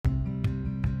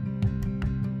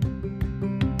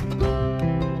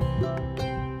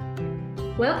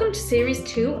Welcome to Series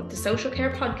 2 of the Social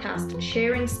Care Podcast,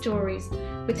 Sharing Stories,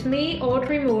 with me,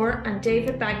 Audrey Moore, and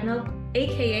David Bagnall,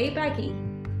 aka Baggy.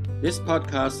 This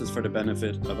podcast is for the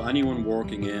benefit of anyone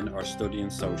working in or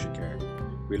studying social care.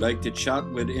 We like to chat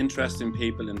with interesting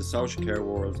people in the social care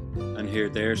world and hear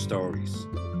their stories.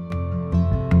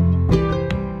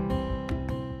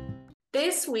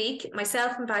 This week,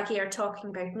 myself and Baggy are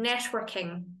talking about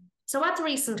networking. So at the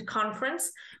recent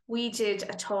conference, we did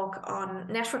a talk on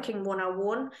Networking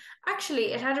 101.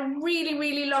 Actually, it had a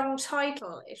really long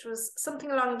title. It was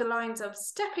something along the lines of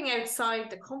stepping outside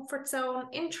the comfort zone,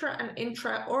 intra and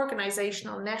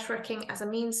intra-organizational networking as a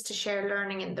means to share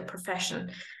learning in the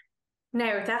profession.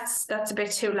 Now, that's a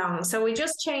bit too long. So we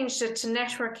just changed it to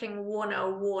Networking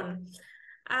 101.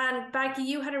 And Baggy,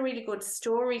 you had a really good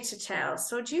story to tell.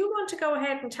 So do you want to go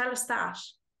ahead and tell us that?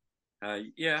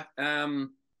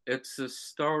 It's a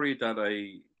story that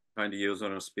I kind of use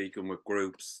when I'm speaking with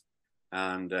groups.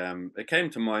 And it came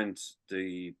to mind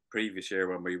the previous year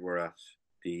when we were at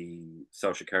the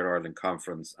Social Care Ireland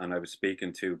conference, and I was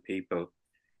speaking to people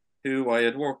who I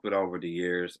had worked with over the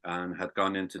years and had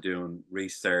gone into doing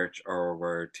research or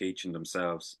were teaching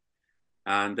themselves.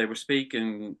 And they were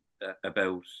speaking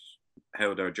about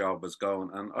how their job was going.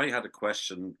 And I had a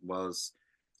question, was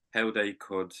how they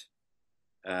could,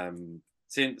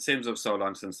 seems of so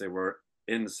long since they were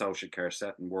in the social care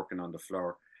setting, working on the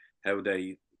floor, how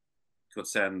they could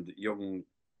send young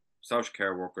social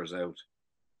care workers out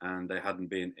and they hadn't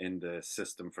been in the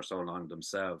system for so long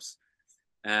themselves.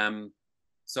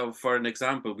 So for an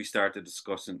example, we started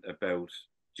discussing about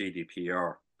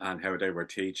GDPR and how they were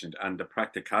teaching and the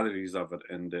practicalities of it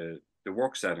in the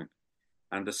work setting.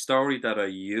 And the story that I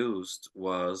used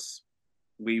was,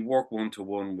 we work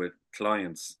one-to-one with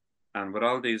clients, and with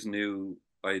all these new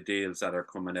ideals that are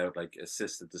coming out, like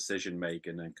assisted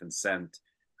decision-making and consent,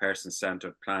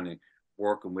 person-centered planning,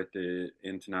 working with the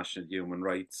international human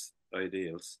rights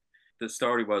ideals. The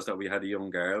story was that we had a young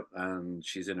girl and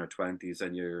she's in her 20s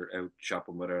and you're out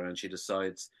shopping with her and she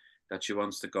decides that she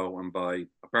wants to go and buy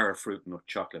a bar of fruit and nut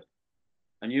chocolate.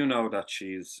 And you know that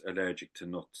she's allergic to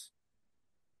nuts.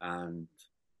 And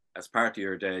as part of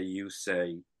your day, you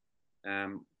say,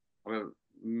 well,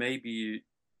 maybe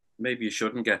you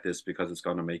shouldn't get this because it's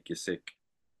going to make you sick.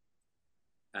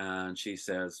 And she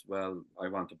says, well, I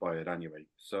want to buy it anyway.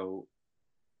 So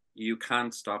you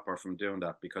can't stop her from doing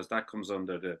that because that comes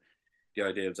under the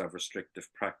ideas of restrictive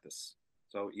practice.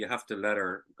 So you have to let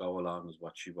her go along with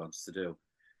what she wants to do.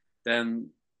 Then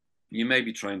you may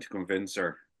be trying to convince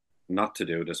her not to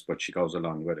do this, but she goes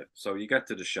along with it. So you get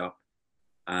to the shop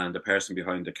and the person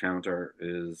behind the counter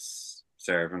is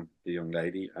serving the young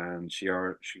lady, and she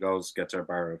goes, gets her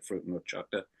bar of fruit and nut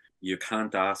chocolate. You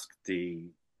can't ask the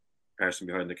person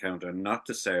behind the counter not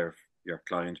to serve your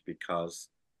client because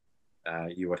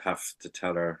you would have to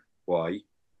tell her why.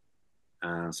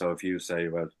 And so if you say,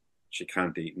 well, she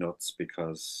can't eat nuts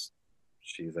because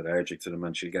she's allergic to them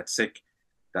and she'll get sick,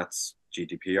 that's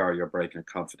GDPR, you're breaking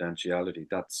confidentiality.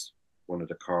 That's one of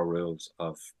the core rules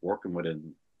of working within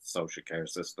the social care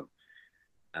system.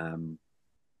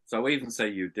 So even say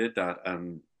you did that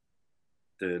and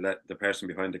the person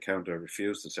behind the counter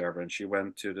refused to serve her and she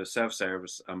went to the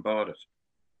self-service and bought it.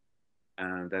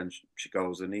 And then she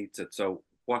goes and eats it. So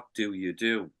what do you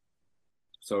do?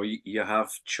 So you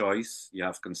have choice, you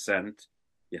have consent,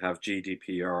 you have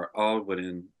GDPR, all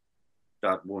within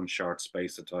that one short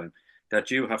space of time, that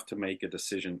you have to make a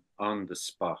decision on the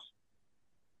spot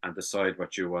and decide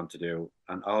what you want to do.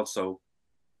 And also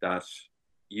that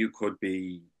you could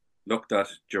be looked at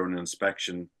during an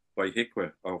inspection by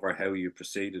HIQA over how you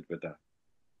proceeded with that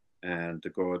and the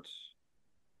good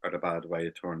or the bad way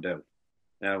it turned out.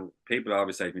 Now, people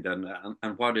always say to me then,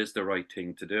 and what is the right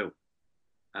thing to do?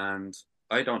 And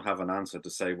I don't have an answer to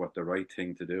say what the right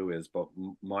thing to do is, but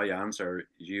my answer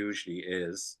usually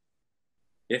is,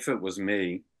 if it was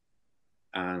me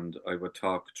and I would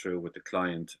talk through with the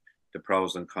client the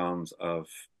pros and cons of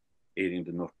eating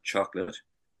the nut chocolate,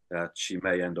 that she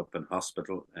may end up in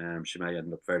hospital and she may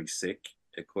end up very sick.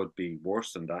 It could be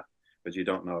worse than that, but you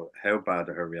don't know how bad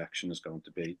her reaction is going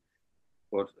to be.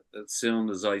 But as soon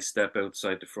as I step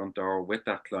outside the front door with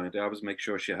that client, I always make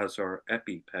sure she has her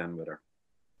EpiPen with her.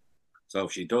 So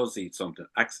if she does eat something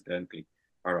accidentally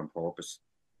or on purpose,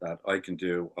 that I can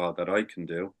do all that I can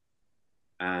do,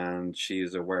 and she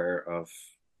is aware of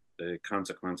the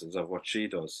consequences of what she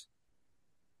does.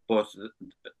 But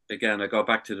again, I go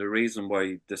back to the reason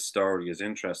why this story is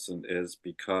interesting is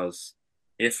because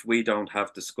if we don't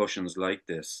have discussions like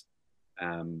this,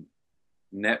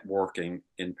 networking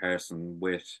in person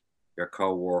with your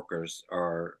co-workers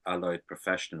or allied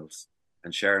professionals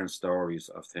and sharing stories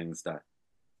of things that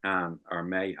can or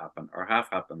may happen or have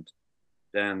happened,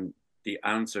 then the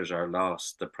answers are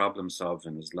lost, the problem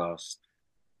solving is lost.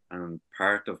 And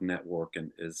part of networking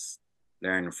is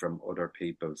learning from other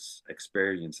people's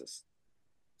experiences.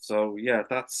 So yeah,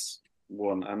 that's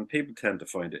one, and people tend to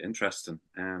find it interesting.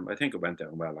 I think it went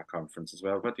down well at conference as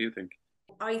well. What do you think?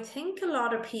 I think a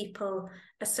lot of people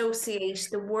associate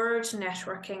the word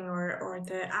networking or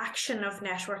the action of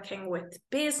networking with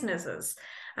businesses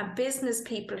and business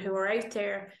people who are out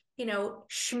there,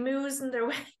 schmoozing their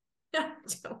way. I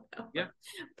don't know. Yeah,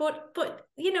 But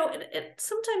it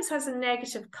sometimes has a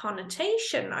negative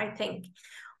connotation, I think.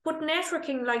 But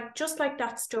networking, like just like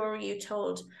that story you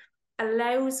told,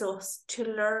 allows us to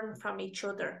learn from each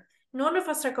other. None of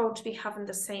us are going to be having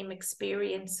the same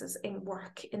experiences in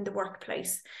the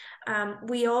workplace.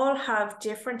 We all have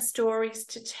different stories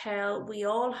to tell. We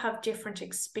all have different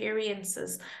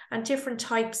experiences and different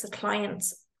types of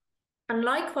clients. And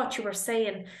like what you were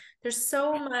saying, there's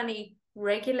so many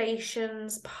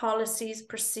regulations, policies,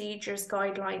 procedures,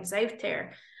 guidelines out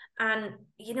there. And,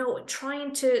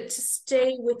 trying to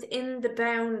stay within the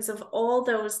bounds of all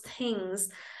those things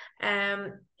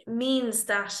um, means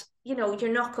that, you're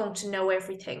not going to know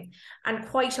everything. And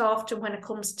quite often when it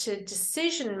comes to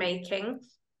decision making,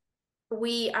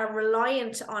 we are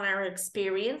reliant on our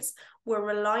experience. We're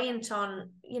reliant on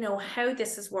how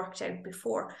this has worked out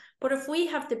before. But if we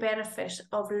have the benefit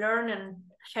of learning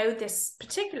how this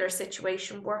particular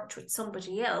situation worked with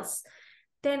somebody else,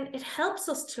 then it helps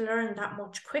us to learn that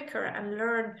much quicker and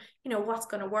learn what's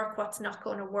going to work, what's not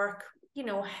going to work,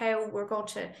 how we're going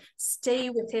to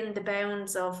stay within the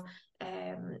bounds of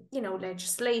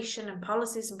legislation and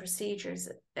policies and procedures,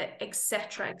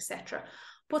 etc., etc.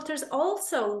 But there's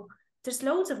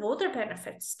loads of other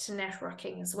benefits to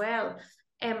networking as well.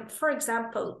 For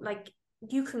example, like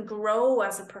you can grow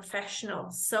as a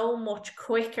professional so much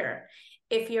quicker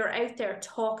if you're out there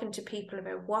talking to people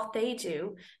about what they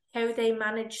do, how they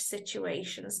manage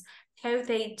situations, how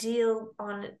they deal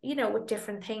with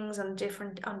different things on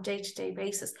day-to-day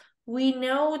basis. We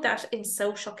know that in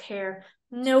social care,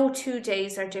 no 2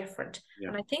 days are different. yeah.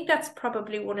 And I think that's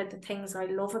probably one of the things I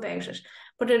love about it.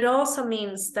 But it also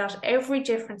means that every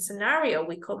different scenario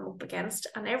we come up against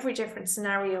and every different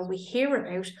scenario we hear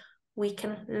about, we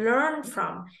can learn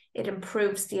from. It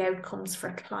improves the outcomes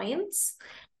for clients.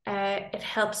 It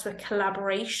helps with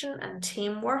collaboration and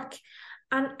teamwork.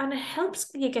 And it helps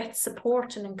you get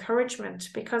support and encouragement,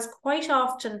 because quite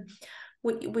often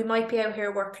we might be out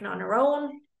here working on our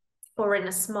own or in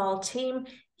a small team.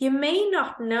 You may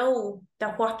not know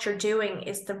that what you're doing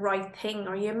is the right thing,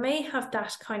 or you may have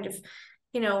that kind of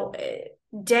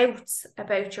doubts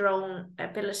about your own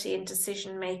ability in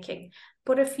decision making.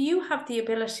 But if you have the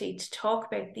ability to talk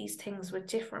about these things with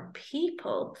different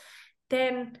people,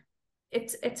 then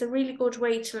it's a really good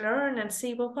way to learn and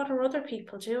see, well, what are other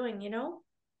people doing.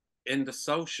 In the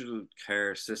social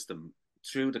care system,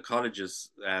 through the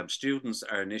colleges, students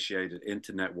are initiated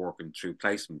into networking through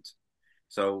placement.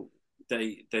 So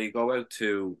they go out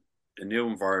to a new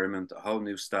environment, a whole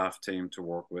new staff team to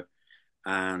work with,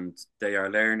 and they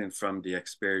are learning from the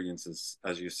experiences,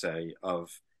 as you say, of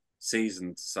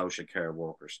seasoned social care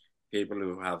workers, people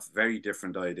who have very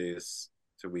different ideas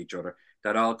to each other,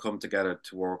 that all come together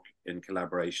to work in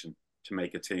collaboration to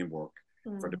make a teamwork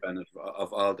for the benefit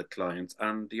of all the clients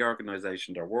and the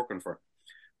organization they're working for.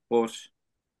 But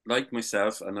like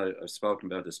myself, and I've spoken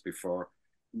about this before,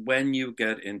 when you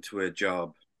get into a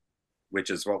job,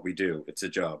 which is what we do, it's a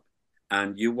job,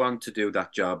 and you want to do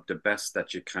that job the best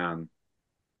that you can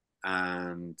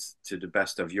and to the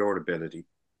best of your ability,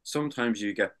 sometimes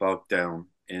you get bogged down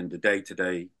in the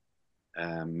day-to-day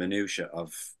minutiae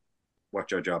of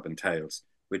what your job entails,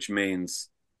 which means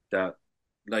that,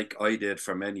 like I did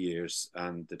for many years,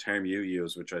 and the term you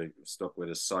use, which I stuck with,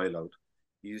 is siloed.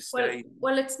 You stay.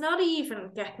 Well, it's not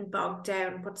even getting bogged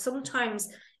down, but sometimes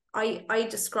I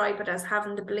describe it as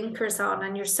having the blinkers on,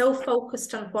 and you're so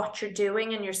focused on what you're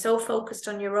doing and you're so focused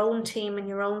on your own team and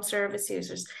your own service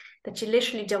users that you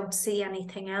literally don't see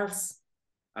anything else.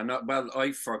 And well,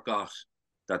 I forgot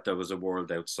that there was a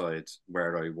world outside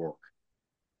where I work,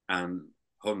 and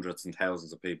hundreds and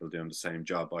thousands of people doing the same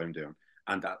job I'm doing,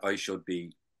 and that I should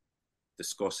be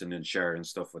discussing and sharing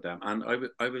stuff with them. And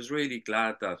I was really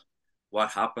glad that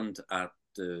what happened at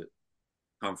the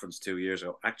conference 2 years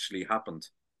ago actually happened,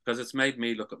 because it's made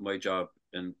me look at my job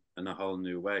in a whole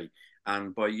new way.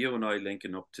 And by you and I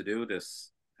linking up to do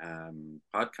this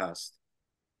podcast,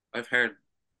 I've heard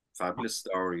fabulous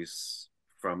stories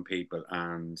from people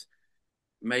and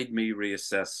made me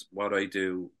reassess what I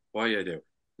do, why I do.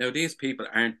 Now, these people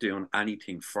aren't doing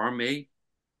anything for me.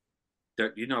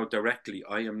 They're, directly,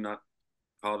 I am not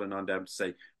calling on them to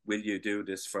say, will you do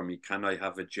this for me? Can I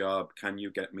have a job? Can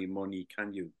you get me money?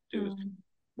 Can you do it?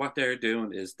 What they're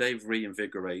doing is they've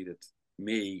reinvigorated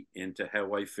me into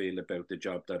how I feel about the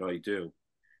job that I do,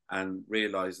 and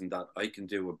realizing that I can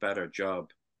do a better job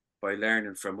by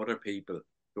learning from other people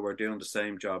who are doing the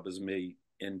same job as me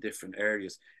in different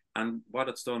areas. And what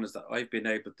it's done is that I've been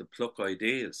able to pluck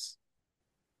ideas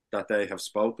that they have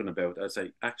spoken about. I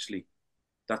say, actually,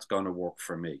 that's going to work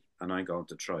for me, and I'm going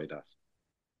to try that.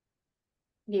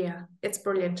 Yeah, it's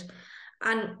brilliant.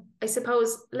 And I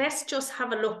suppose let's just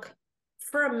have a look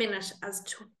for a minute as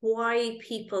to why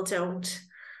people don't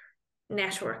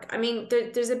network. I mean,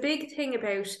 there's a big thing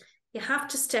about you have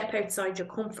to step outside your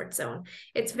comfort zone.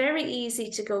 It's very easy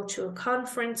to go to a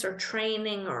conference or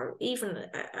training or even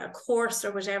a course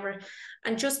or whatever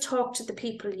and just talk to the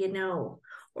people you know,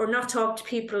 or not talk to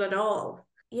people at all.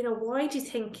 You know, why do you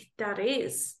think that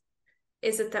is?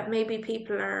 Is it that maybe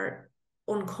people are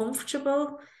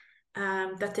uncomfortable,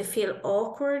 that they feel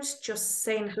awkward just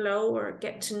saying hello or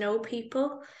getting to know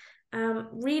people?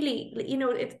 Really, you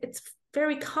know, it's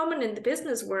very common in the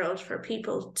business world for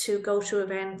people to go to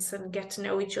events and get to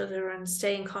know each other and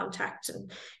stay in contact and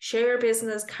share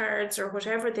business cards or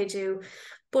whatever they do.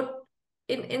 But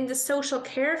in the social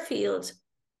care field,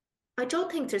 I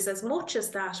don't think there's as much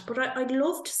as that, but I'd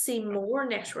love to see more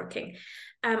networking.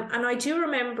 And I do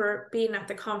remember being at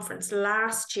the conference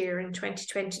last year in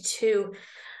 2022.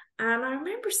 And I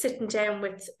remember sitting down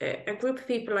with a group of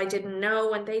people I didn't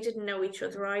know, and they didn't know each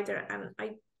other either. And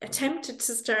I attempted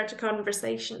to start a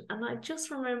conversation, and I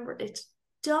just remembered it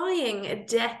dying a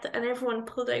death, and everyone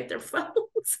pulled out their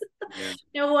phones. Yeah.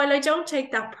 You know, while I don't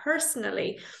take that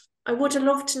personally, I would have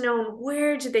loved to know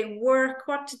where did they work,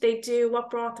 what did they do,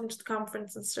 what brought them to the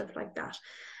conference and stuff like that.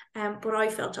 But I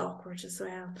felt awkward as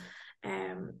well.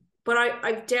 But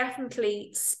I've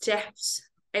definitely stepped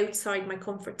outside my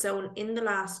comfort zone in the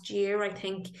last year, I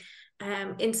think,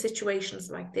 in situations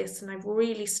like this. And I've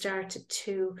really started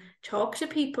to talk to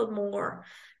people more.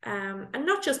 And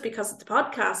not just because of the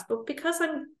podcast, but because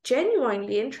I'm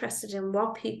genuinely interested in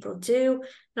what people do.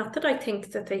 Not that I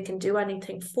think that they can do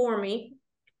anything for me,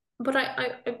 but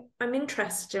I'm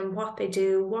interested in what they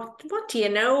do. What do you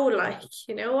know? Like,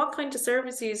 you know, what kind of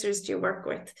service users do you work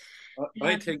with?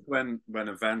 I think when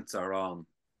events are on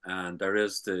and there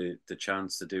is the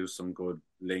chance to do some good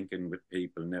linking with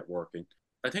people, networking,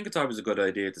 I think it's always a good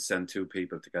idea to send two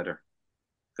people together,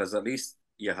 because at least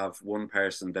you have one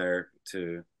person there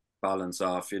to balance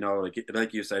off. You know,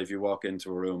 like you say, if you walk into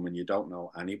a room and you don't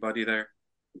know anybody there,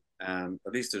 at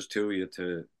least there's two of you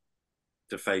to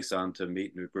face on to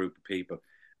meeting a group of people.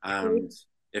 And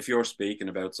if you're speaking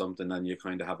about something and you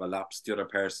kind of have a lapse, the other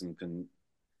person can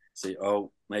say,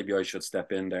 oh, maybe I should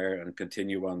step in there and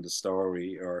continue on the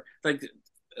story. Or like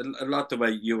a lot the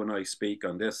way you and I speak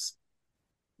on this,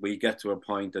 we get to a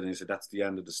point and you say, that's the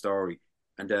end of the story.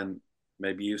 And then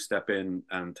maybe you step in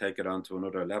and take it on to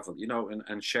another level, you know,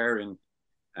 and sharing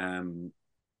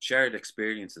shared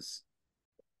experiences.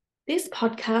 This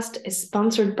podcast is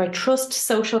sponsored by Trust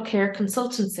Social Care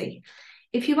Consultancy.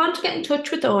 If you want to get in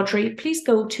touch with Audrey, please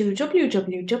go to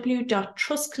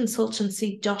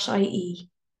www.trustconsultancy.ie.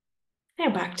 Now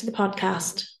back to the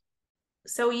podcast.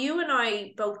 So you and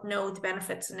I both know the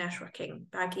benefits of networking,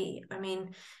 Baggy. I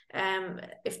mean,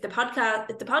 if the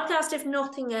podcast, if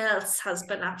nothing else, has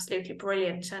been absolutely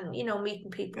brilliant, and you know, meeting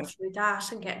people through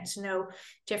that and getting to know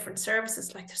different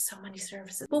services. Like, there's so many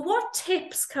services. But what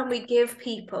tips can we give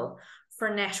people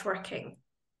for networking?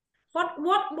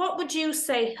 What would you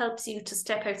say helps you to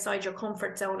step outside your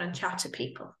comfort zone and chat to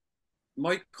people?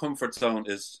 My comfort zone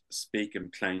is speaking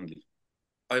plainly.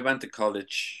 I went to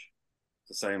college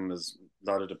the same as a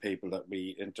lot of the people that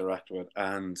we interact with,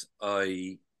 and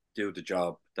I do the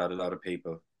job that a lot of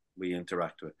people we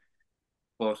interact with.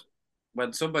 But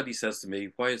when somebody says to me,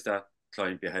 why is that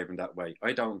client behaving that way?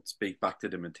 I don't speak back to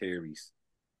them in theories,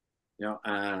 you know,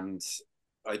 and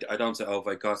I don't say, oh,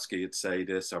 Vygotsky would say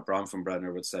this or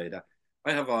Bronfenbrenner would say that.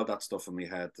 I have all that stuff in my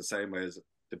head the same way as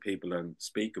the people I'm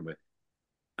speaking with.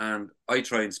 And I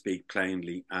try and speak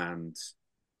plainly, and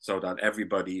so that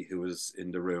everybody who is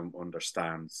in the room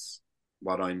understands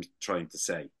what I'm trying to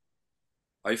say.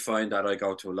 I find that I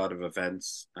go to a lot of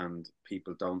events and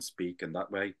people don't speak in that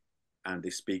way, and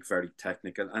they speak very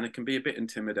technical, and it can be a bit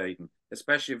intimidating,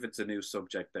 especially if it's a new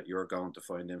subject that you're going to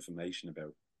find information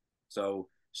about. So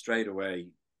straight away,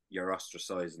 you're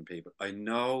ostracizing people. I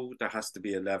know there has to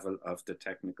be a level of the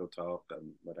technical talk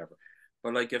and whatever,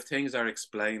 but like if things are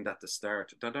explained at the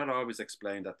start, they're not always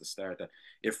explained at the start that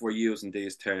if we're using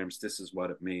these terms, this is what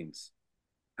it means.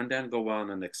 And then go on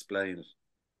and explain it.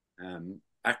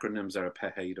 Acronyms are a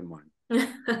pet hate of mine.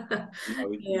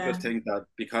 You Yeah, just think that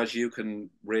because you can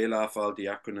reel off all the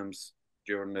acronyms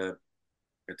during a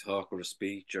talk or a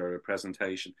speech or a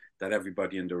presentation, that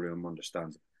everybody in the room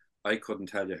understands it. I couldn't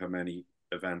tell you how many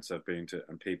events I've been to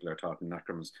and people are talking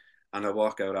acronyms, and I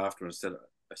walk out after and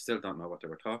I still don't know what they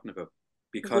were talking about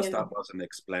because yeah, that wasn't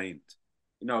explained.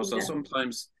 So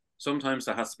yeah. sometimes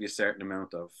there has to be a certain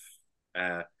amount of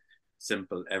uh,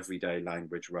 simple everyday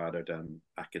language rather than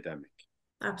academic.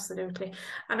 Absolutely.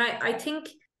 And I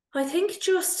think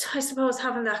just, I suppose,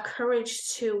 having that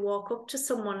courage to walk up to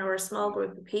someone or a small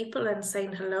group of people and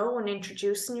saying hello and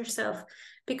introducing yourself.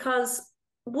 Because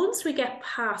once we get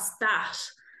past that,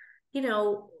 you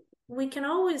know, we can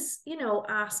always,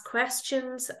 ask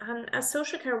questions. And as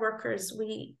social care workers,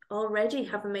 we already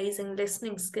have amazing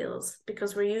listening skills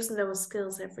because we're using those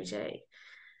skills every day.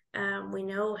 We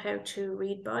know how to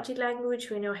read body language.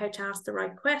 We know how to ask the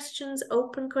right questions,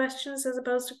 open questions as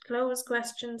opposed to closed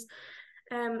questions.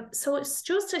 So it's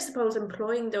just, I suppose,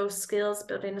 employing those skills,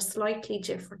 but in a slightly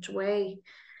different way.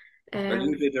 Well,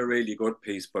 you Um, did a really good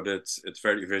piece, but it's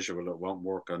very visual. It won't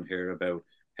work on here about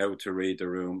how to read the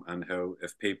room and how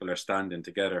if people are standing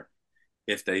together,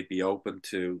 if they'd be open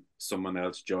to someone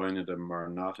else joining them or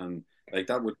not, and like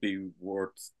that would be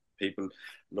worth people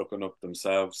looking up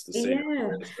themselves to see how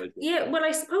yeah. it is. Like, Yeah, well,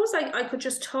 I suppose I could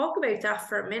just talk about that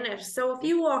for a minute. So if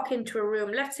you walk into a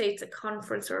room, let's say it's a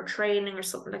conference or a training or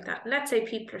something like that, let's say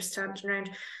people are standing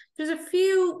around, there's a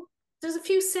few there's a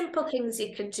few simple things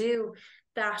you can do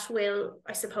that will,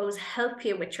 I suppose, help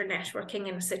you with your networking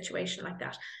in a situation like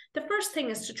that. The first thing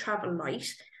is to travel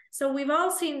light. So we've all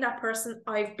seen that person.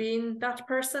 I've been that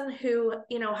person who,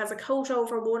 has a coat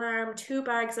over one arm, two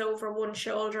bags over one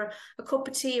shoulder, a cup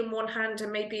of tea in one hand,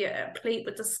 and maybe a plate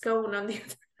with a scone on the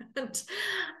other hand.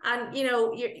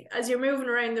 And as you're moving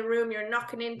around the room, you're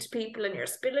knocking into people and you're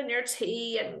spilling your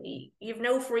tea, and you've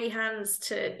no free hands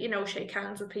to, shake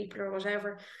hands with people or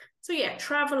whatever. So yeah,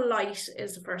 travel light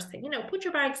is the first thing. Put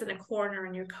your bags in a corner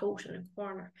and your coat in a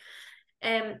corner.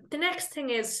 The next thing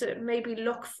is to maybe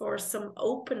look for some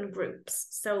open groups.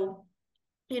 So,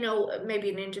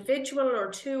 maybe an individual or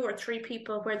two or three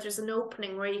people where there's an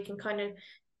opening where you can kind of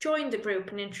join the group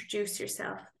and introduce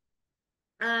yourself.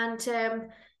 And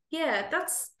yeah,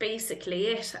 that's basically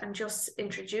it. And just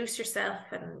introduce yourself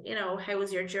and, how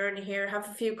was your journey here? Have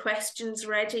a few questions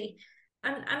ready.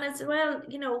 And as well,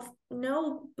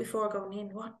 know before going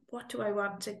in, what do I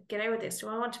want to get out of this? Do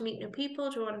I want to meet new people?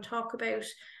 Do I want to talk about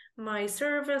my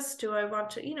service? Do I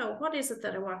want to, what is it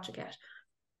that I want to get?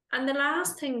 And the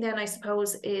last thing then, I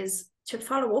suppose, is to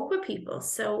follow up with people.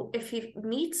 So if you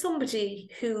meet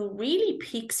somebody who really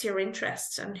piques your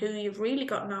interest and who you've really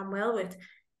gotten on well with,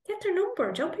 get their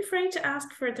number. Don't be afraid to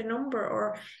ask for the number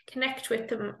or connect with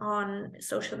them on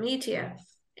social media.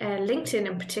 LinkedIn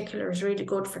in particular is really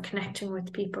good for connecting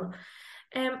with people.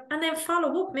 And then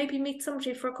follow up, maybe meet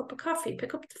somebody for a cup of coffee,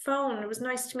 pick up the phone. It was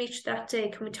nice to meet you that day.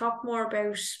 Can we talk more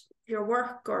about your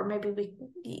work? Or maybe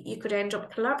you could end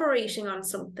up collaborating on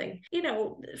something.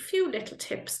 A few little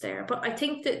tips there. But I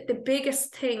think that the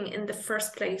biggest thing in the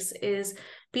first place is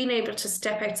being able to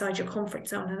step outside your comfort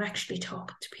zone and actually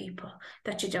talk to people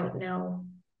that you don't know.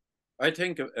 I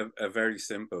think a very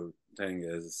simple thing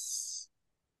is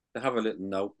to have a little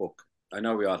notebook. I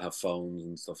know we all have phones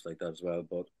and stuff like that as well,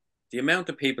 but the amount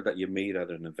of people that you meet at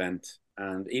an event,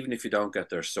 and even if you don't get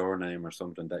their surname or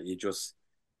something, that you just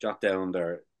jot down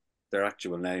their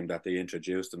actual name that they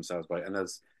introduce themselves by. And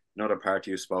as another part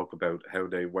you spoke about how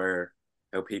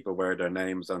people wear their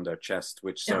names on their chest,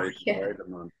 which Oh, side they yeah. wear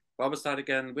them on. What was that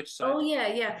again? Which Oh, side? yeah,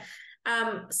 yeah.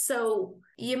 So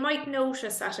you might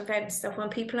notice at events that when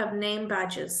people have name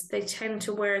badges, they tend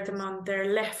to wear them on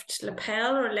their left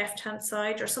lapel or left hand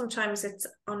side, or sometimes it's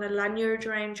on a lanyard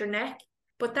around your neck.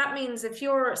 But that means if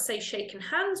you're, say, shaking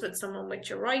hands with someone with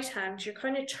your right hand, you're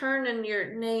kind of turning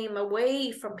your name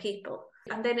away from people.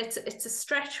 And then it's a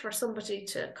stretch for somebody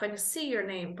to kind of see your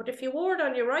name. But if you wore it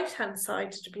on your right hand side,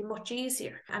 it'd be much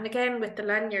easier. And again, with the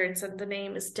lanyards and the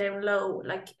name is down low,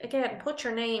 like again, put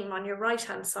your name on your right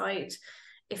hand side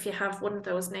if you have one of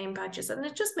those name badges, and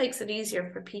it just makes it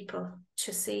easier for people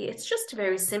to see. It's just a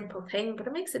very simple thing, but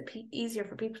it makes it easier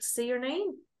for people to see your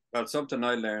name. Well, something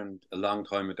I learned a long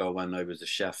time ago when I was a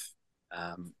chef.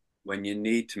 When you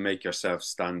need to make yourself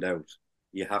stand out,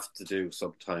 you have to do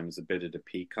sometimes a bit of the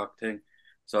peacock thing.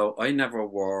 So I never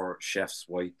wore chef's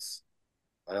whites.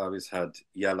 I always had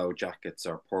yellow jackets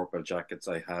or purple jackets.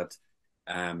 I had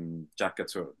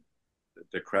jackets with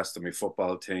the crest of my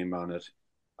football team on it.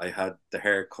 I had the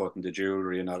haircut and the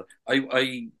jewelry and all.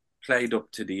 I played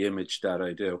up to the image that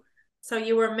I do. So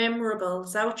you were memorable.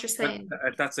 Is that what you're saying?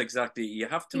 That's exactly. You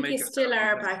have to I think make you it. still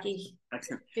are, Baggy. If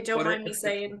you don't mind me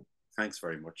saying. Thanks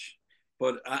very much.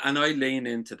 But and I lean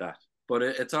into that. But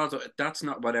it's also that's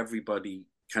not what everybody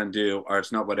can do, or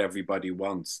it's not what everybody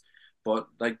wants. But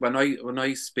like when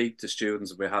I speak to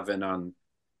students we have in on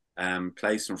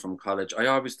placement from college, I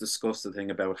always discuss the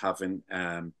thing about having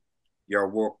your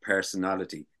work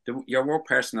personality. Your work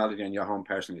personality and your home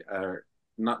personality are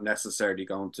not necessarily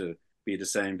going to be the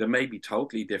same. They may be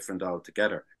totally different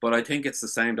altogether. But I think it's the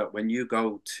same that when you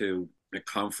go to a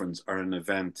conference or an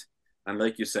event, and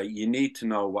like you say, you need to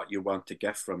know what you want to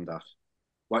get from that,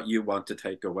 what you want to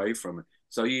take away from it.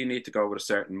 So you need to go with a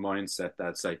certain mindset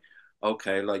that say,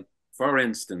 okay, like for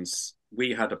instance,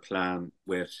 we had a plan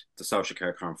with the social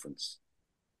care conference.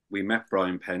 We met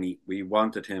Brian Penny. We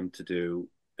wanted him to do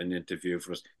an interview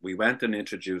for us. We went and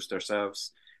introduced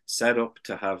ourselves, set up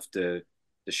to have the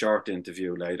short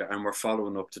interview later, and we're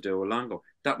following up to do a longer.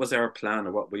 That was our plan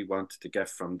of what we wanted to get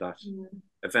from that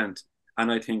event.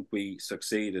 And I think we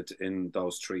succeeded in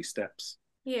those 3 steps.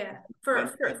 Yeah,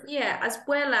 as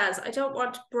well as I don't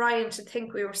want Brian to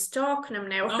think we were stalking him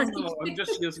now. No, I'm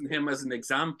just using him as an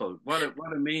example. What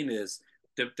I mean is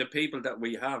the people that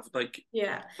we have, like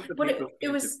but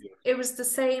it was the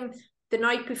same the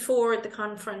night before the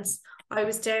conference. I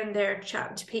was down there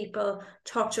chatting to people,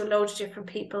 talked to a load of different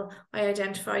people. I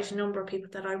identified a number of people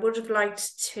that I would have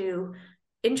liked to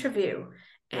interview,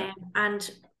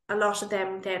 and a lot of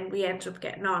them then we ended up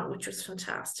getting on, which was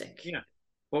fantastic. Yeah.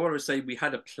 What would I say? We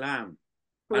had a plan.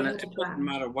 And it doesn't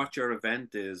matter what your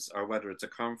event is, or whether it's a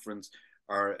conference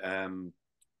or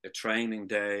a training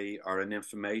day or an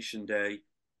information day,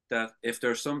 that if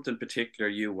there's something particular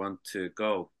you want to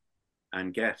go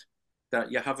and get,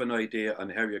 that you have an idea on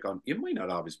how you're going. You might not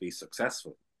always be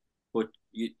successful, but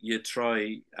you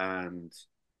try and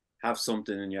have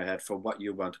something in your head for what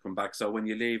you want to come back. So when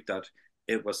you leave, that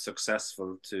it was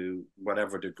successful to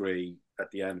whatever degree at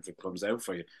the end if it comes out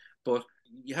for you. But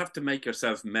you have to make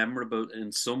yourself memorable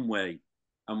in some way.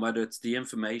 And whether it's the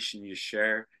information you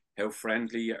share, how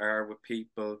friendly you are with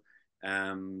people,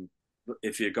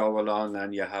 if you go along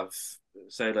and you have,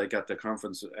 say like at the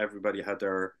conference, everybody had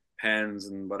their pens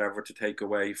and whatever to take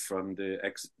away from the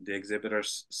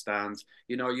exhibitors stands.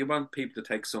 You know, you want people to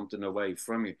take something away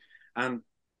from you. And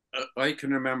I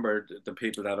can remember the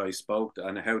people that I spoke to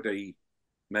and how they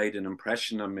made an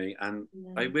impression on me. And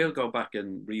I will go back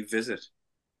and revisit,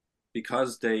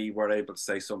 because they were able to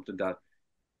say something that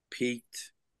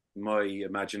piqued my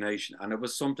imagination, and it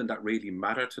was something that really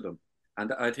mattered to them.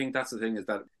 And I think that's the thing, is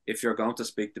that if you're going to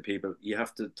speak to people, you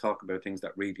have to talk about things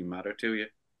that really matter to you,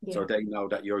 so they know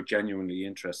that you're genuinely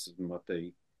interested in what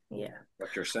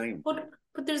you're saying. But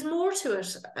there's more to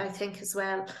it, I think, as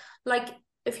well. Like,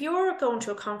 if you're going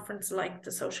to a conference like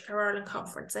the Social Care Ireland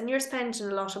conference and you're spending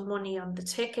a lot of money on the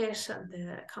ticket and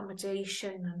the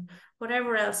accommodation and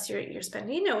whatever else you're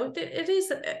spending, you know, it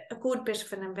is a good bit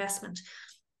of an investment.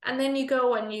 And then you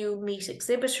go and you meet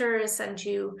exhibitors and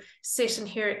you sit and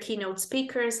hear keynote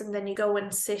speakers, and then you go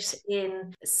and sit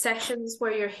in sessions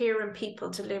where you're hearing people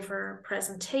deliver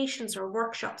presentations or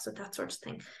workshops or that sort of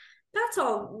thing. That's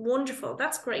all wonderful.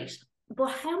 That's great. But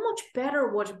how much better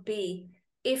would it be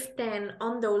if then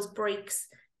on those breaks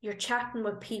you're chatting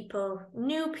with people,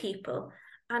 new people,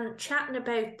 and chatting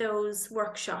about those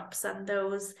workshops and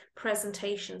those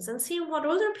presentations and seeing what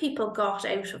other people got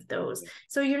out of those.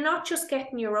 So you're not just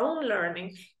getting your own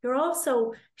learning, you're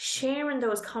also sharing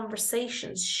those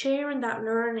conversations, sharing that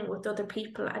learning with other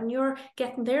people, and you're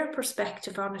getting their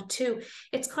perspective on it too.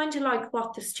 It's kind of like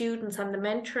what the students and the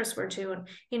mentors were doing.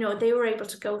 You know, they were able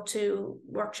to go to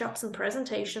workshops and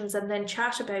presentations and then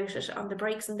chat about it on the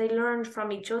breaks, and they learned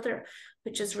from each other,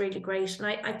 which is really great. And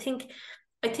I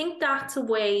think that's a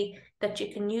way that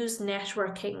you can use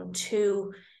networking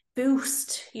to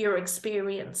boost your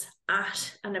experience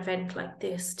at an event like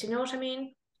this. Do you know what I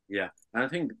mean? Yeah. And I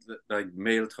think that, like,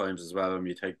 meal times as well, when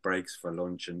you take breaks for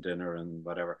lunch and dinner and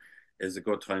whatever, is a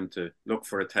good time to look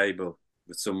for a table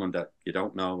with someone that you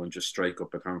don't know and just strike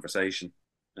up a conversation.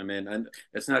 I mean, and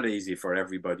it's not easy for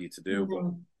everybody to do,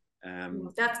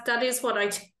 but that is what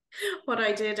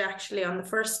I did actually on the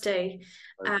first day.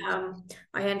 I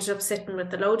ended up sitting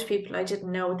with a load of people I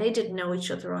didn't know. They didn't know each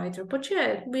other either. But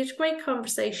yeah, we had a great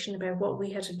conversation about what we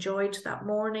had enjoyed that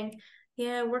morning.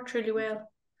 Yeah, it worked really well.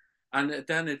 And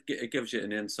then it gives you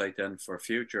an insight then for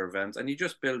future events, and you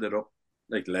just build it up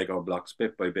like Lego blocks,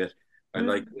 bit by bit. I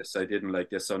like this, I didn't like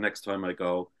this, so next time I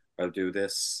go, I'll do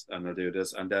this and I'll do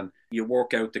this. And then you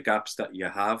work out the gaps that you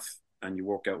have, and you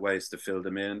work out ways to fill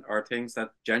them in, or things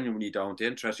that genuinely don't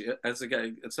interest you. As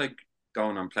again, it's like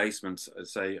going on placements, I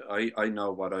say I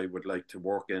know what I would like to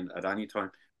work in at any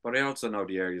time, but I also know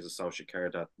the areas of social care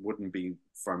that wouldn't be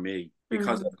for me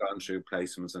because I've gone through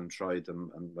placements and tried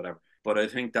them and whatever. But I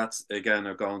think that's, again,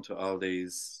 are going to all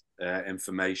these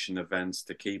information events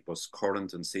to keep us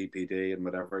current in CPD and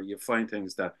whatever. You find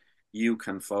things that you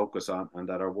can focus on and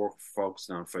that are worth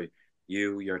focusing on for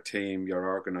you, your team, your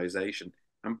organization,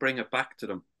 and bring it back to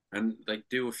them and like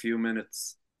do a few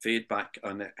minutes feedback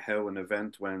on how an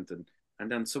event went,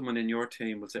 and then someone in your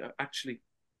team will say, actually,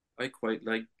 I quite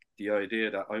like the idea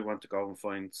that I want to go and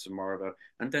find some more about it.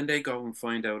 And then they go and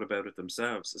find out about it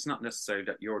themselves. It's not necessarily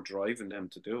that you're driving them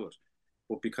to do it,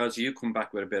 but because you come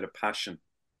back with a bit of passion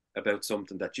about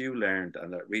something that you learned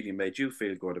and that really made you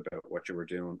feel good about what you were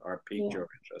doing or piqued your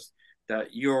interest,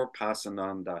 that you're passing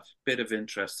on that bit of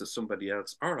interest to somebody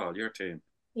else or all your team.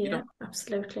 Yeah,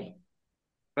 absolutely.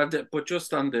 But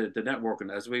just on the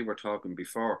networking, as we were talking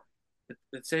before,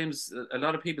 it seems a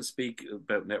lot of people speak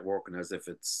about networking as if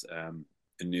it's a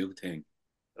new thing.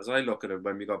 As I look at it,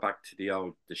 when we go back to the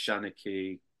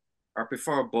Shanachie, or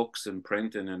before books and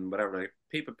printing and whatever, like,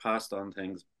 people passed on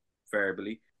things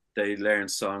verbally. They learned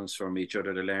songs from each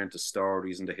other. They learned the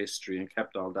stories and the history and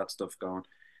kept all that stuff going.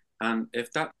 And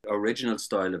if that original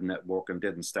style of networking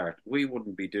didn't start, we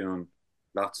wouldn't be doing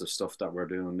lots of stuff that we're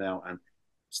doing now. And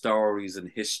stories and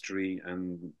history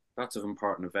and lots of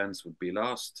important events would be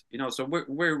lost. So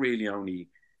we're really only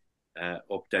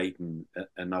updating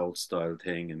an old style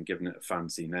thing and giving it a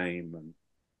fancy name. And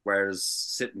whereas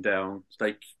sitting down,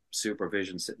 like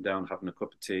supervision, sitting down, having a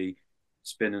cup of tea,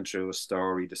 spinning through a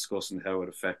story, discussing how it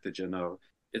affected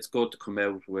it's good to come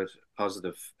out with a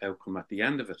positive outcome at the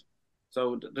end of it.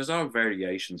 So there's all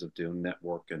variations of doing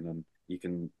networking, and you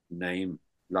can name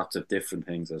lots of different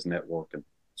things as networking.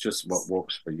 It's just what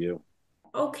works for you.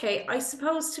 Okay, I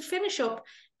suppose to finish up,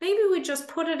 maybe we just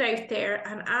put it out there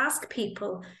and ask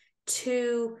people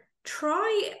to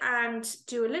try and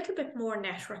do a little bit more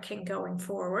networking going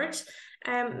forward.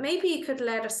 Maybe you could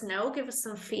let us know, give us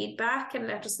some feedback and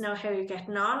let us know how you're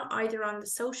getting on, either on the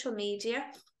social media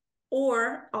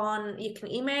or you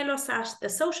can email us at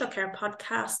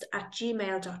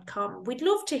thesocialcarepodcast@gmail.com. We'd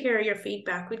love to hear your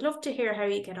feedback. We'd love to hear how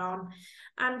you get on.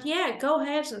 And yeah, go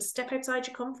ahead and step outside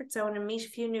your comfort zone and meet a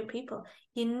few new people.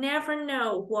 You never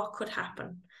know what could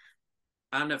happen.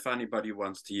 And if anybody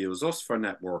wants to use us for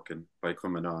networking by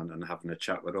coming on and having a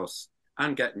chat with us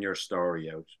and getting your story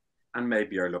out, and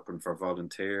maybe you're looking for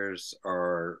volunteers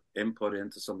or input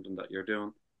into something that you're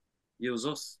doing, use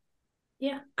us.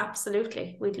 Yeah,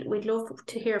 absolutely. We'd love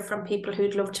to hear from people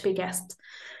who'd love to be guests.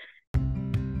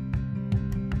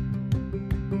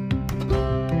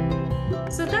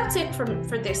 So that's it for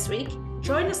this week.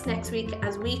 Join us next week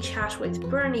as we chat with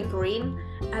Bernie Breen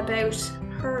about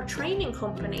her training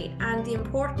company and the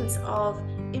importance of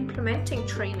implementing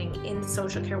training in the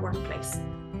social care workplace.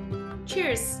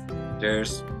 Cheers.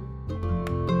 Cheers.